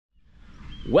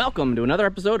Welcome to another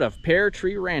episode of Pear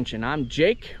Tree Ranchin. I'm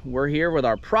Jake. We're here with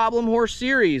our Problem Horse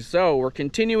series. So we're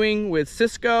continuing with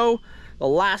Cisco. The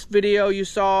last video you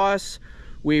saw us,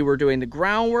 we were doing the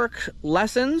groundwork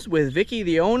lessons with Vicki,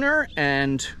 the owner,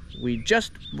 and we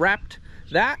just wrapped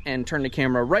that and turned the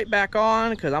camera right back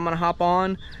on because I'm gonna hop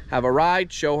on, have a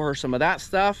ride, show her some of that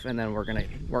stuff, and then we're gonna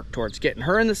work towards getting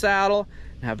her in the saddle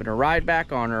and having her ride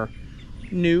back on her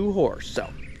new horse. So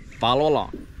follow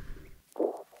along.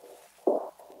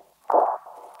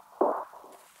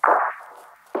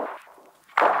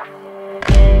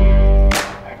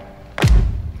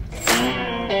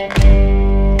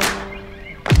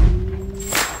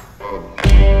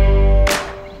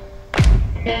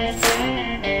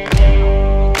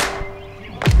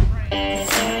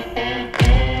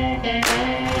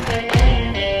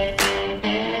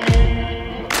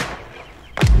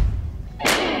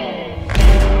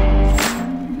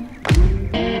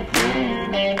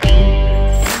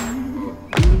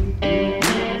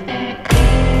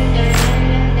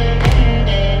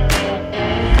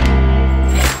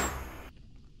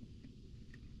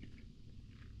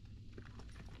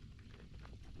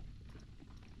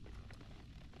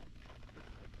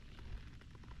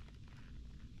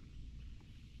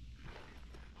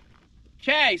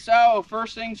 Okay, so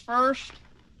first things first,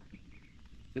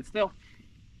 sit still,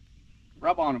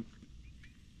 rub on him.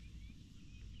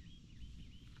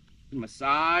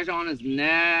 Massage on his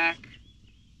neck.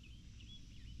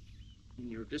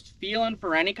 And you're just feeling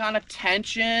for any kind of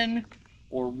tension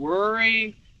or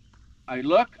worry.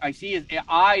 I see his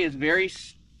eye is very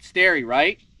starey,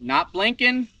 right? Not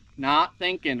blinking, not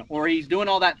thinking, or he's doing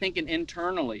all that thinking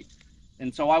internally.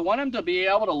 And so I want him to be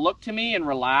able to look to me and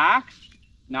relax,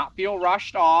 not feel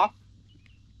rushed off.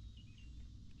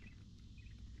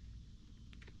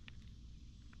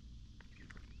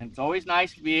 And it's always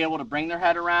nice to be able to bring their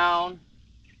head around.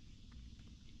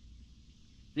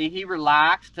 See, he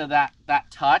relaxed to that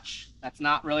touch. That's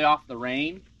not really off the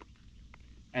rein.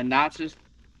 And that's just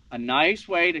a nice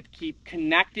way to keep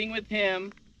connecting with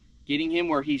him, getting him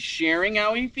where he's sharing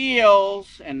how he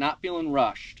feels and not feeling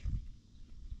rushed.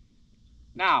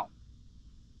 Now,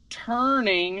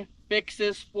 turning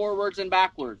fixes forwards and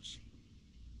backwards.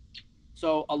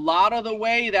 So a lot of the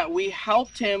way that we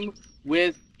helped him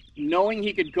with knowing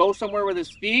he could go somewhere with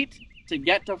his feet to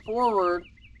get to forward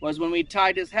was when we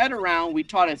tied his head around, we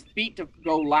taught his feet to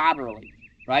go laterally,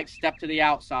 right? Step to the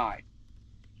outside.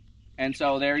 And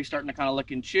so there he's starting to kind of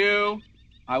look and chew.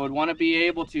 I would want to be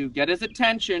able to get his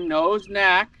attention, nose,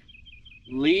 neck,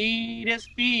 lead his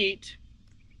feet.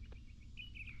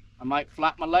 I might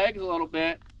flap my legs a little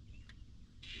bit.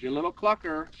 Be a little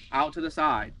clucker out to the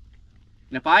side.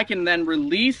 And if I can then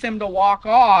release him to walk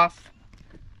off,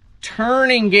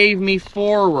 turning gave me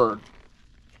forward.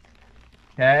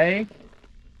 Okay?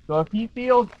 So if he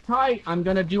feels tight, I'm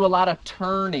going to do a lot of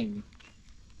turning.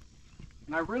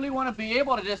 And I really want to be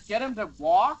able to just get him to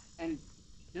walk and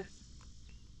just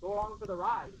go along for the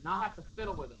ride, not have to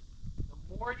fiddle with him.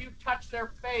 The more you touch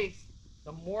their face,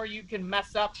 the more you can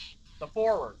mess up the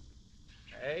forward.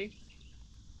 Okay?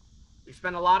 We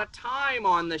spend a lot of time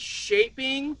on the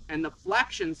shaping and the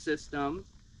flexion system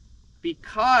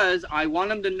because I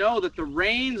want him to know that the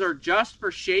reins are just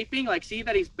for shaping. Like, see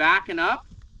that he's backing up?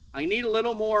 I need a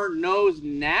little more nose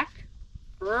neck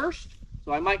first.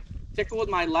 So I might tickle with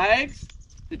my legs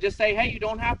to just say, hey, you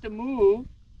don't have to move.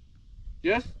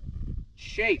 Just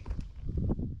shape.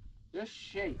 Just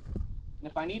shape. And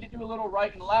if I need to do a little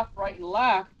right and left,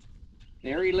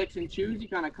 there he licks and chews. He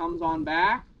kind of comes on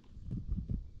back.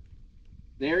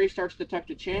 There he starts to tuck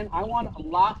the chin. I want a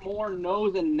lot more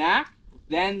nose and neck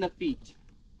than the feet.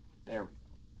 There we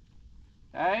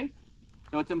go. Okay?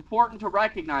 So it's important to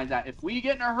recognize that. If we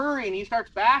get in a hurry and he starts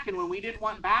backing when we didn't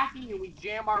want backing and we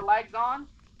jam our legs on,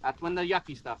 that's when the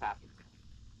yucky stuff happens.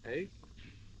 Okay?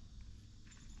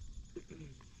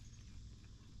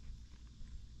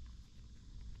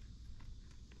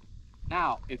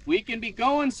 Now, if we can be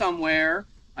going somewhere,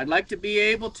 I'd like to be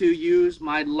able to use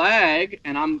my leg,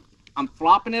 and I'm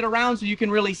flopping it around so you can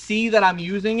really see that I'm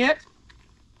using it.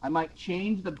 I might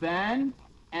change the bend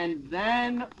and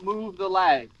then move the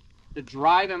leg to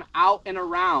drive him out and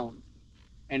around.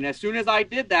 And as soon as I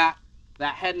did that,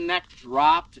 that head and neck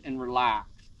dropped and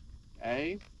relaxed.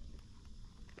 Okay?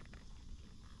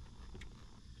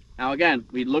 Now again,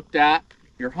 we looked at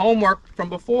your homework from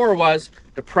before was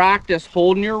to practice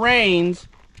holding your reins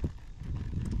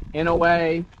in a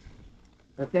way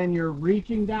that then you're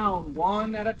reaching down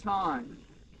one at a time.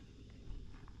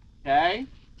 Okay?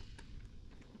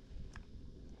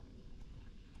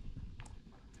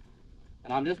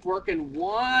 And I'm just working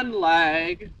one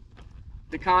leg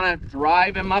to kind of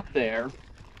drive him up there.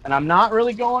 And I'm not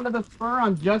really going to the spur.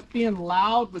 I'm just being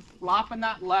loud with flopping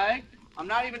that leg. I'm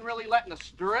not even really letting the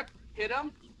stirrup hit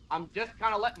him. I'm just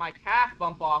kind of letting my calf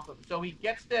bump off him. So he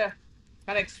gets to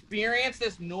kind of experience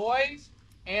this noise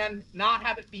and not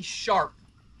have it be sharp.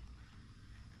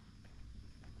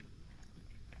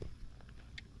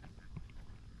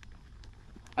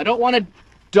 I don't want to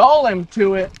dull him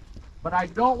to it, but I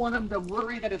don't want him to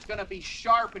worry that it's going to be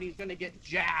sharp and he's going to get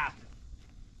jabbed.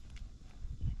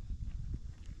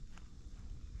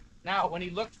 Now, when he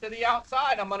looks to the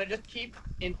outside, I'm going to just keep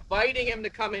inviting him to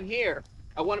come in here.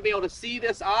 I want to be able to see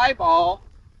this eyeball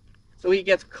so he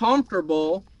gets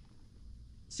comfortable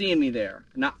seeing me there,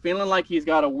 not feeling like he's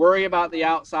got to worry about the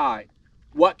outside.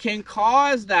 What can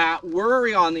cause that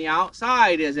worry on the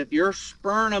outside is if you're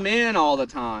spurring them in all the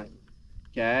time,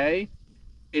 okay?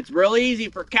 It's really easy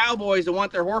for cowboys to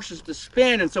want their horses to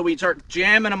spin, and so we start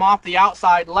jamming them off the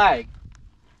outside leg.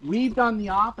 We've done the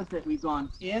opposite. We've gone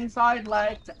inside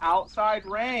leg to outside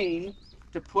rein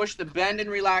to push the bend and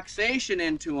relaxation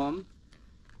into them.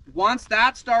 Once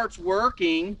that starts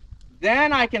working,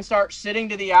 then I can start sitting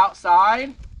to the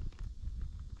outside.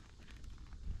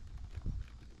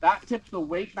 That tips the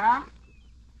weight back,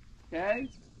 okay?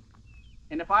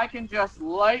 And if I can just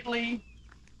lightly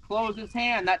close his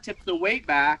hand, that tips the weight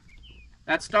back.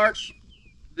 That starts,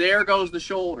 there goes the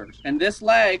shoulders. And this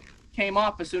leg came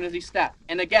off as soon as he stepped.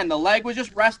 And again, the leg was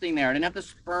just resting there. I didn't have to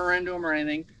spur into him or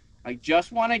anything. I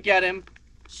just want to get him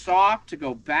soft to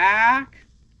go back.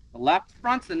 The left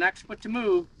front's the next foot to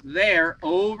move. There,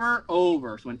 over,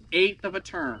 over. So 1/8 of a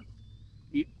turn.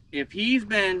 If he's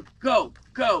been go,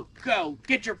 go, go,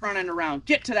 get your front end around,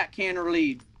 get to that canter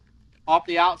lead off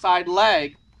the outside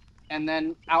leg, and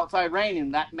then outside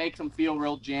reining, that makes him feel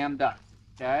real jammed up,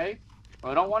 okay? So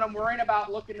I don't want him worrying about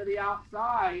looking to the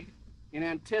outside in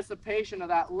anticipation of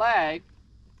that leg.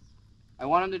 I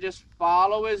want him to just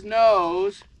follow his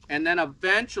nose, and then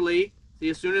eventually, see,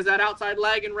 as soon as that outside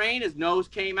leg and rein, his nose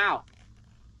came out.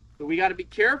 So we got to be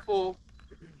careful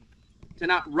to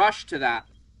not rush to that.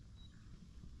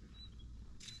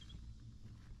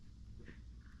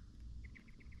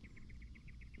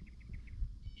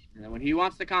 And then when he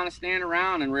wants to kind of stand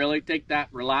around and really take that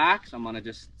relax, I'm going to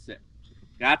just sit.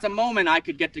 That's a moment I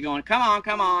could get to going, come on,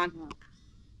 come on.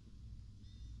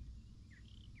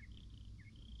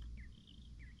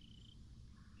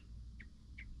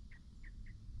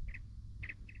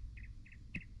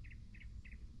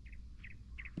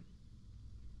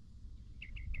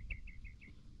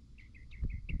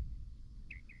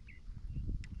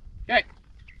 Okay,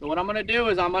 so what I'm going to do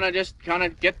is I'm going to just kind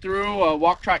of get through a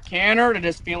walk track canter to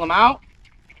just feel them out.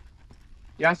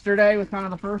 Yesterday was kind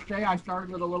of the first day I started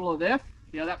with a little of this.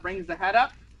 See how that brings the head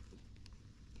up?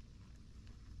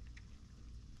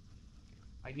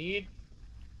 I need,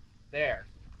 there.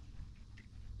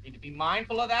 Need to be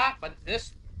mindful of that, but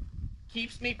this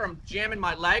keeps me from jamming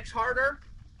my legs harder.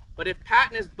 But if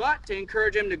patting his butt to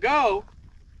encourage him to go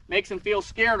makes him feel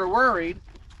scared or worried,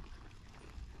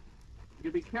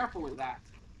 you be careful with that.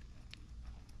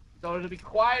 So to be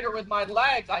quieter with my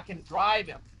legs, I can drive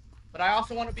him. But I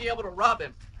also want to be able to rub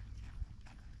him.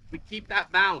 We keep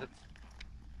that balance.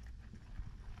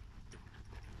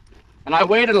 And I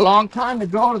waited a long time to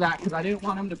go to that because I didn't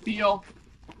want him to feel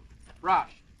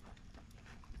rushed.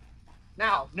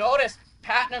 Now, notice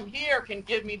patting him here can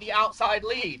give me the outside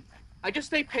lead. I just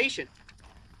stay patient.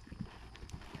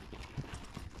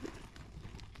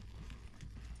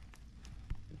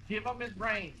 Give him his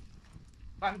rein.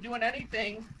 If I'm doing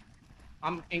anything,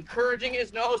 I'm encouraging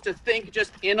his nose to think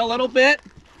just in a little bit,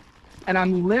 and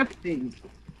I'm lifting.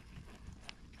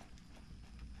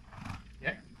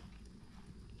 Yeah.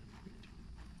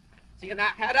 See,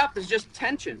 that head up is just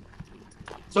tension.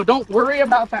 So don't worry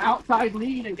about the outside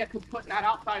lead and get to putting that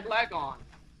outside leg on.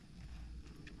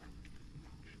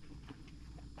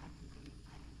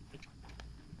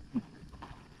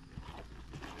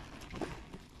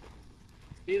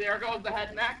 See, there goes the head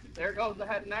and neck. There goes the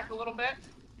head and neck a little bit.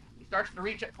 He starts to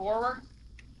reach it forward.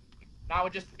 Now we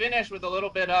just finish with a little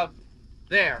bit of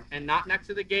there and not next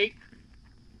to the gate.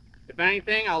 If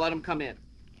anything, I'll let him come in.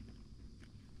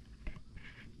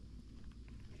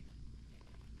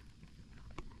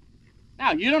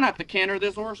 Now, you don't have to canter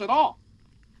this horse at all.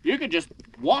 You could just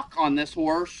walk on this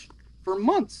horse for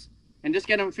months and just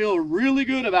get him to feel really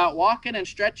good about walking and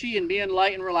stretchy and being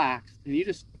light and relaxed. And you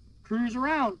just cruise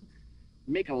around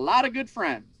and make a lot of good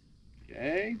friends.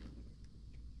 Okay?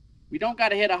 We don't got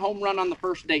to hit a home run on the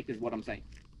first date is what I'm saying.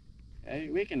 Okay?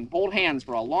 We can hold hands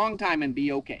for a long time and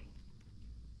be okay.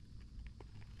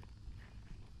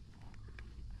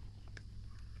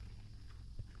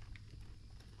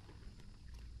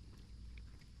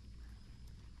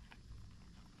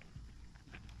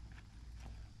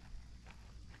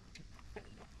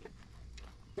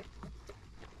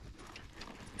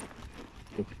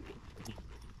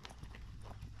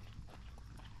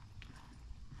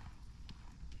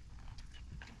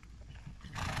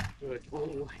 Good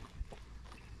boy.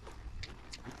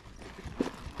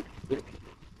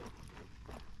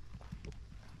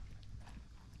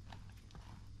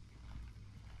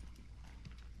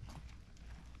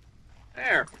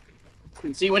 There. You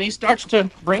can see when he starts to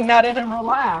bring that in and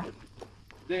relax.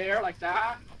 There, like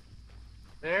that.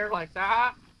 There, like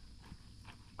that.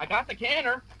 I got the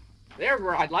canter. There's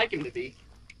where I'd like him to be.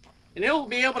 And he'll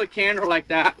be able to canter like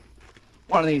that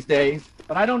one of these days.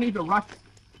 But I don't need to rush it.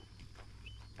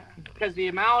 Because the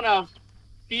amount of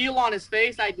feel on his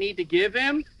face I'd need to give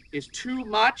him is too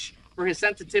much for his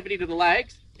sensitivity to the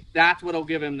legs. That's what'll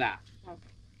give him that.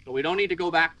 So we don't need to go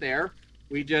back there.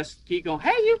 We just keep going,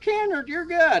 hey, you cantered, you're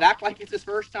good. Act like it's his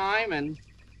first time and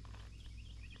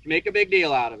make a big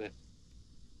deal out of it.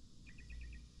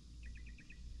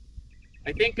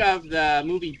 I think of the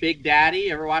movie Big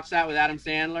Daddy. Ever watch that with Adam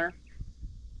Sandler?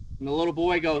 And the little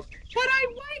boy goes, but I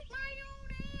wipe my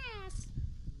own ass.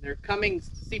 They're coming,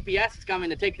 CPS is coming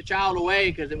to take the child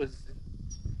away because it was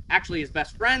actually his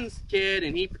best friend's kid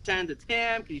and he pretends it's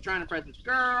him because he's trying to impress this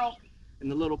girl. And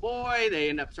the little boy, they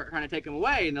end up trying to take him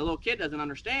away and the little kid doesn't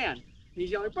understand. He's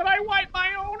yelling, but I wipe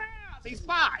my own ass. He's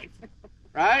 5,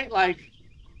 right? Like,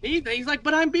 he's like,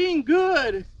 but I'm being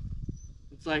good.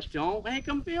 It's like, don't make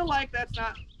them feel like that's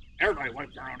not, everybody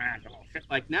wipes their own ass.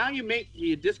 Like, now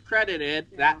you discredited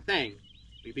that thing.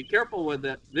 You be careful with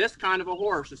this kind of a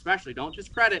horse, especially. Don't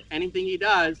discredit anything he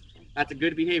does. That's a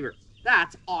good behavior.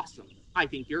 That's awesome. I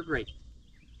think you're great.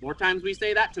 More times we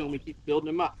say that to him, we keep building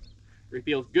him up. He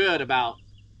feels good about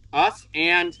us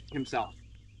and himself.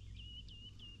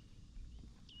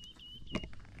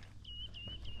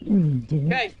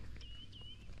 Okay.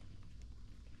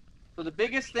 So the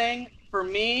biggest thing for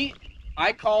me,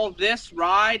 I call this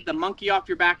ride the monkey off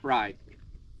your back ride.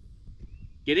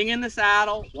 Getting in the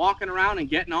saddle, walking around, and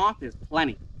getting off is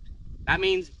plenty. That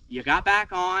means you got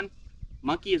back on,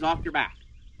 monkey is off your back.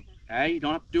 Okay, you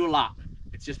don't have to do a lot.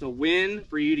 It's just a win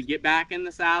for you to get back in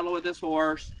the saddle with this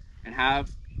horse and have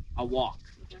a walk.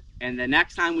 And the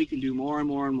next time we can do more and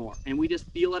more and more. And we just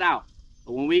feel it out.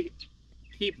 But when we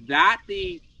keep that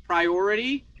the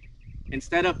priority,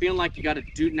 instead of feeling like you got to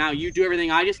do, now you do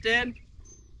everything I just did,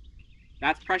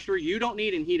 that's pressure you don't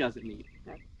need and he doesn't need.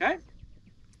 Okay?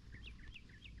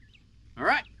 All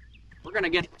right. We're going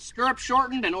to get stirrups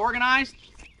shortened and organized.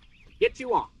 Get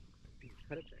you on.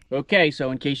 Okay,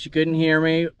 so in case you couldn't hear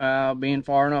me, being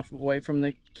far enough away from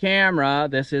the camera,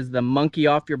 this is the monkey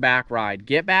off your back ride.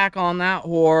 Get back on that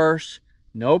horse,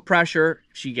 no pressure.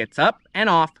 She gets up and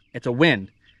off. It's a win.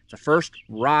 It's a first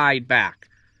ride back.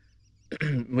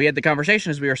 We had the conversation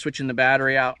as we were switching the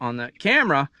battery out on the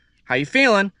camera. How you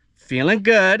feeling? Feeling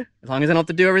good, as long as I don't have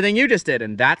to do everything you just did.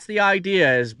 And that's the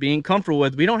idea, is being comfortable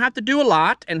with, we don't have to do a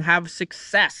lot and have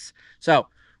success. So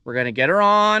we're going to get her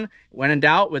on. When in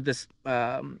doubt, with this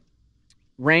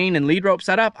rein and lead rope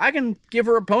setup, I can give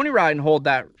her a pony ride and hold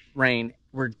that rein.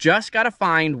 We're just got to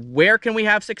find, where can we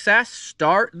have success?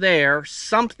 Start there,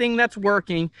 something that's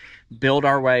working, build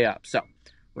our way up. So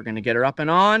we're going to get her up and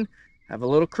on, have a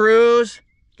little cruise,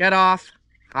 get off,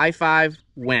 high five,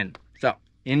 win. So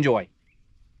enjoy.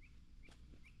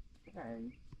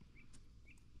 Okay.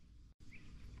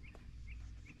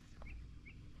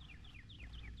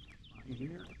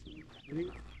 Here, 2,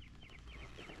 3.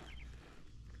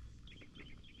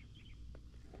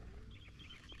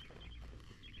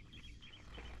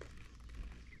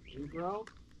 You grow.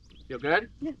 Feel good?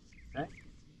 Yes. Okay.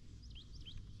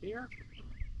 Here.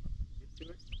 Get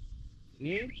to it.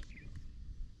 Need.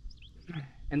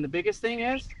 And the biggest thing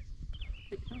is,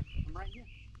 I'm right here.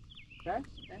 Okay?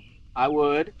 Okay. I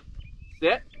would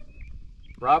sit,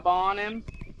 rub on him.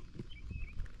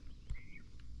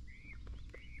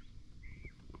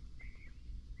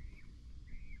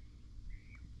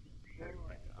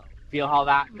 Feel how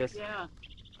that just, yeah.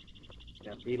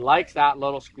 He likes that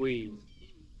little squeeze.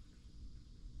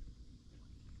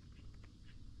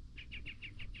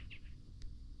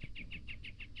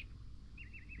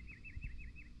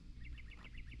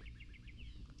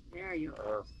 There you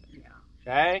are. Yeah.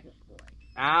 Okay.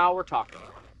 Now we're talking.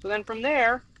 So then from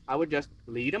there, I would just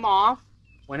lead him off.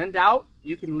 When in doubt,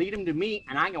 you can lead him to me,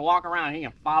 and I can walk around and he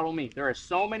can follow me. There are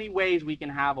so many ways we can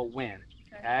have a win.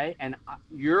 Okay? And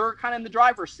you're kind of in the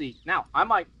driver's seat. Now, I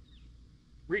might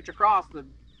reach across to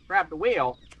grab the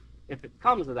wheel if it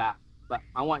comes to that. But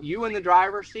I want you in the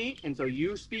driver's seat, and so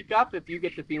you speak up if you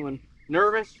get to feeling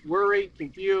nervous, worried,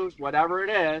 confused, whatever it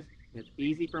is. It's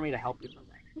easy for me to help you from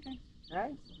there. Okay?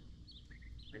 Okay?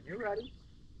 When you're ready,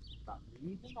 stop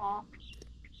leading off.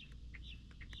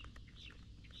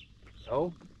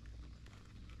 So,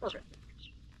 perfect.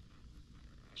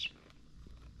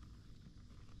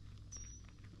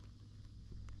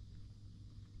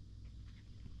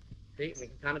 See, we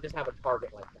can kind of just have a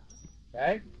target like that.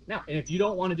 Okay? Now, and if you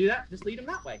don't want to do that, just lead him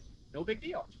that way. No big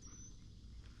deal.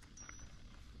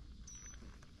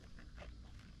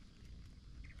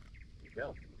 There you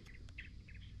go.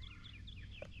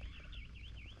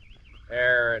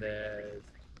 There it is.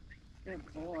 Good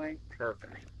boy.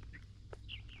 Perfect.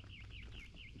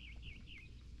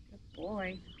 Good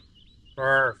boy.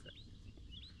 Perfect.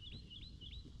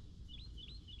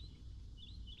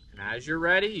 And as you're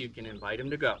ready, you can invite him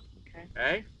to go. Okay.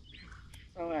 Okay?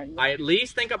 So, I at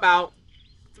least think about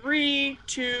 3,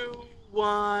 2,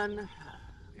 1, and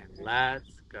let's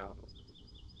go.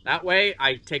 That way,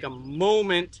 I take a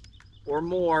moment or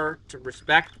more to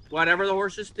respect whatever the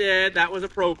horse just did. That was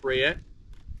appropriate.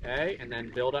 Okay? And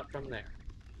then build up from there.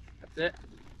 That's it.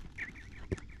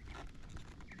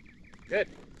 Good.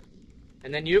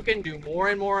 And then you can do more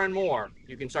and more and more.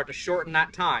 You can start to shorten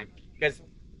that time. Because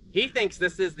he thinks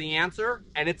this is the answer,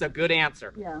 and it's a good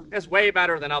answer. yeah. It's way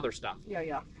better than other stuff.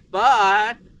 Yeah.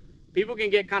 But people can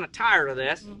get kind of tired of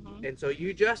this. Mm-hmm. And so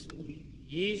you just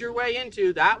ease your way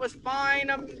into, that was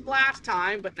fine last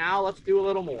time, but now let's do a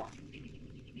little more.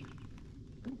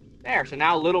 There, so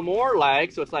now a little more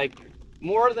legs. So it's like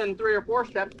more than 3 or 4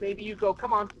 steps. Maybe you go,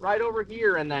 come on, right over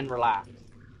here and then relax.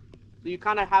 So you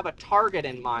kind of have a target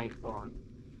in mind for him.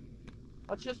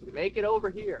 Let's just make it over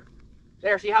here.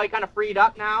 There, see how he kind of freed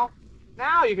up now?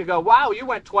 Now you could go, wow, you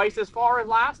went twice as far as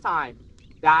last time.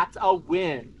 That's a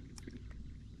win.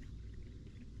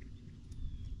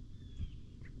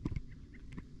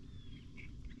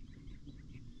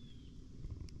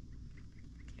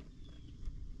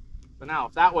 So now,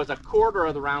 if that was a quarter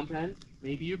of the round pen,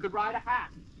 maybe you could ride a half.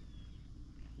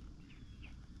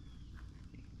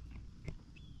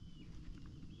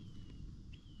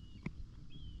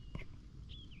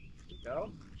 There you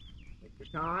go. Take your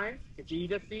time. If he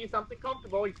just sees something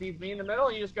comfortable, he sees me in the middle,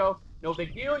 and you just go, no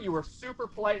big deal. You were super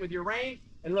polite with your rein.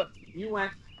 And look, you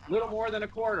went a little more than a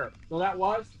quarter. So that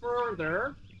was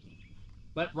further.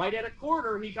 But right at a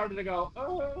quarter, he started to go,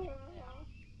 oh.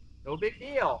 No big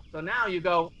deal. So now you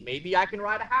go, maybe I can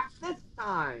ride a half this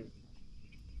time.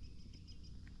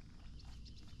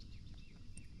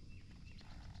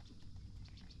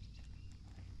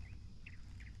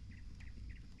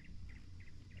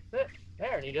 That's it.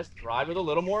 There, and you just ride with a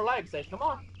little more leg. Say, come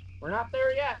on, we're not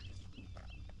there yet.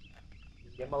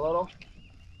 Just give him a little.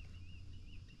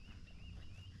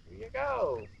 Here you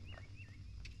go.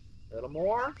 A little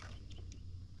more.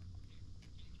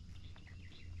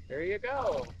 There you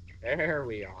go. There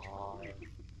we are.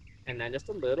 And then just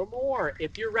a little more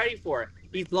if you're ready for it.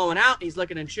 He's blowing out, he's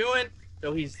looking and chewing,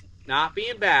 so he's not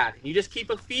being bad. You just keep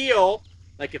a feel,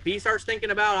 like if he starts thinking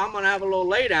about, I'm going to have a little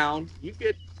lay down, you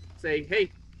could say,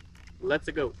 hey, let's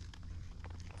go.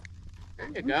 There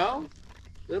you go.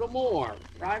 A little more.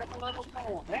 Right up a little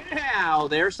more. Now,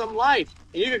 there's some life.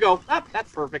 And you could go, oh,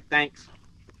 that's perfect, thanks.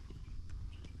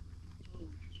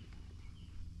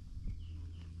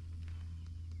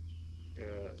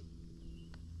 Good.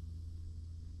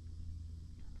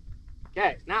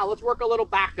 Okay, now let's work a little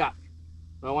back up.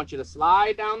 So I want you to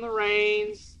slide down the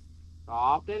reins,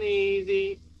 soft and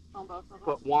easy.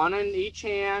 Put one in each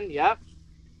hand, yep.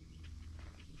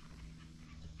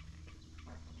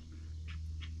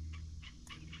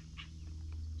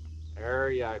 There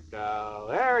you go,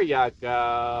 there you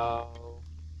go.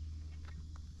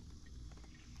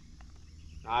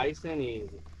 Nice and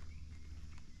easy.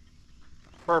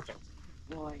 Perfect.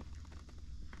 Boy.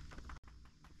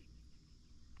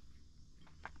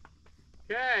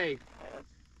 Okay.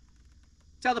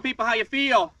 Tell the people how you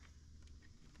feel.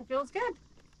 It feels good.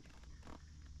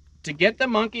 To get the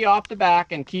monkey off the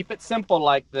back and keep it simple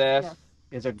like this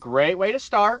is a great way to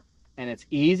start, and it's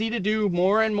easy to do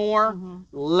more and more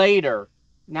later.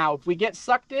 Now, if we get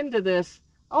sucked into this,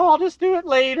 oh, I'll just do it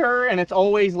later, and it's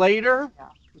always later,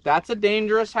 that's a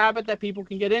dangerous habit that people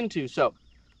can get into. So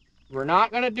we're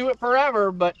not going to do it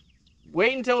forever, but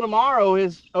wait until tomorrow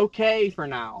is okay for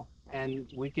now.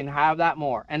 And we can have that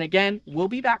more. And again, we'll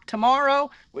be back tomorrow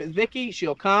with Vicki.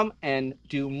 She'll come and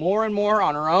do more and more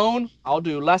on her own. I'll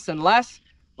do less and less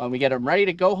when we get them ready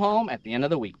to go home at the end of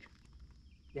the week.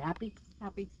 You happy?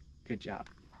 Happy. Good job.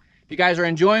 If you guys are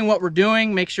enjoying what we're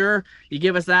doing, make sure you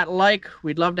give us that like.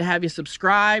 We'd love to have you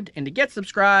subscribed. And to get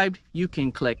subscribed, you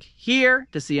can click here.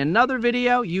 To see another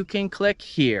video, you can click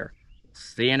here.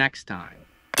 See you next time.